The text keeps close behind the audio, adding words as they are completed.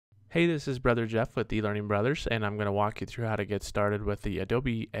Hey, this is Brother Jeff with eLearning Brothers, and I'm going to walk you through how to get started with the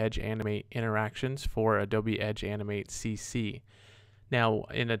Adobe Edge Animate interactions for Adobe Edge Animate CC. Now,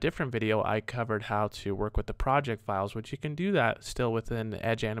 in a different video, I covered how to work with the project files, which you can do that still within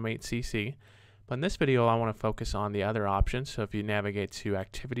Edge Animate CC. But in this video, I want to focus on the other options. So if you navigate to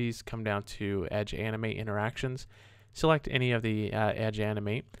Activities, come down to Edge Animate Interactions, select any of the Edge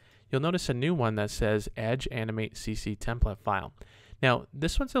Animate. You'll notice a new one that says Edge Animate CC template file. Now,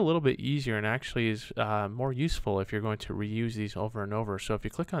 this one's a little bit easier and actually is more useful if you're going to reuse these over and over. So if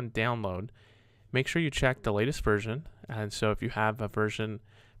you click on download, make sure you check the latest version. And so if you have a version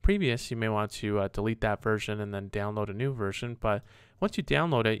previous, you may want to delete that version and then download a new version. But once you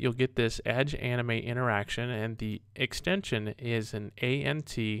download it, you'll get this Edge Animate interaction, and the extension is an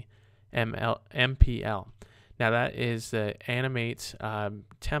ANT MPL. Now that is the Animate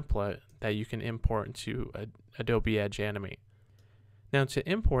template that you can import into Adobe Edge Animate. Now to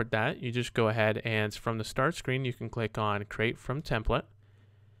import that, you just go ahead and from the start screen, you can click on Create from Template.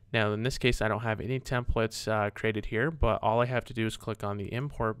 Now in this case, I don't have any templates created here, but all I have to do is click on the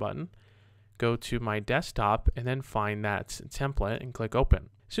Import button, go to my desktop, and then find that template and click Open.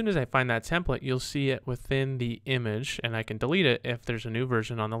 As soon as I find that template, you'll see it within the image, and I can delete it if there's a new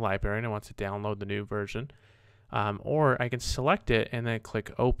version on the library and I want to download the new version. Or I can select it and then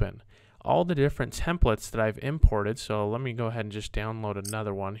click Open. All the different templates that I've imported, so let me go ahead and just download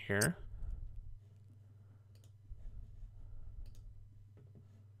another one here.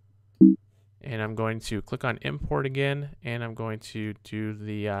 And I'm going to click on import again, and I'm going to do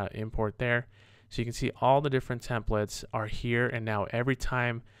the import there. So you can see all the different templates are here, and now every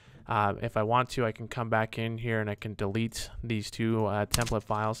time if I want to, I can come back in here and I can delete these two template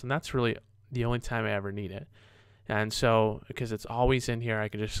files, and that's really the only time I ever need it. And so, because it's always in here, I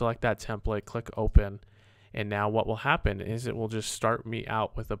can just select that template, click Open, and now what will happen is it will just start me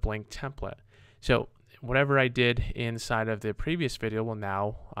out with a blank template. So whatever I did inside of the previous video will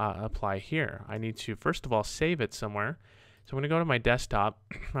now apply here. I need to, first of all, save it somewhere. So I'm going to go to my desktop,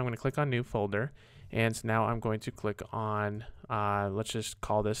 I'm going to click on New Folder, and now I'm going to click on, let's just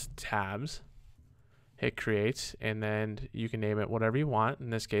call this Tabs. Hit Create, and then you can name it whatever you want.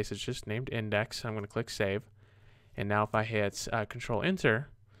 In this case, it's just named Index. I'm going to click Save. And now if I hit Control Enter,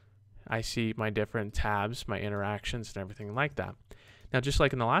 I see my different tabs, my interactions, and everything like that. Now, just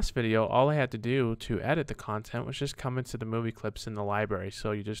like in the last video, all I had to do to edit the content was just come into the movie clips in the library.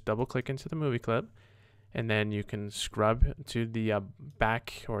 So you just double click into the movie clip, and then you can scrub to the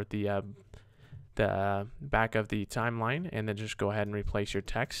back or the back of the timeline, and then just go ahead and replace your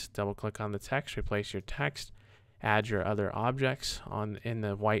text. Double click on the text, replace your text, add your other objects in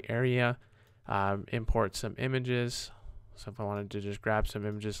the white area. Import some images. So if I wanted to just grab some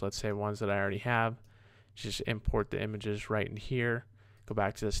images, let's say ones that I already have, just import the images right in here, go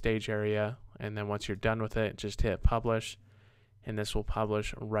back to the stage area, and then once you're done with it, just hit publish, and this will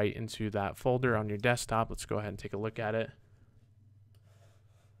publish right into that folder on your desktop. Let's go ahead and take a look at it.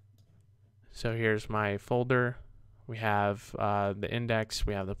 So here's my folder. We have the index,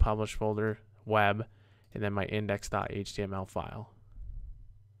 we have the publish folder, web, and then my index.html file.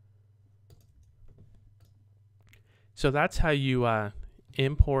 So that's how you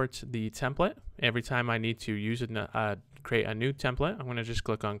import the template. Every time I need to use it, create a new template, I'm going to just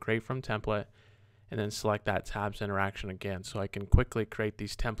click on Create from Template and then select that tabs interaction again, so I can quickly create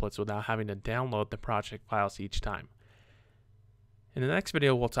these templates without having to download the project files each time. In the next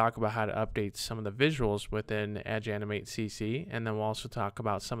video, we'll talk about how to update some of the visuals within Edge Animate CC, and then we'll also talk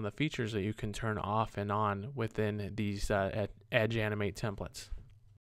about some of the features that you can turn off and on within these Edge Animate templates.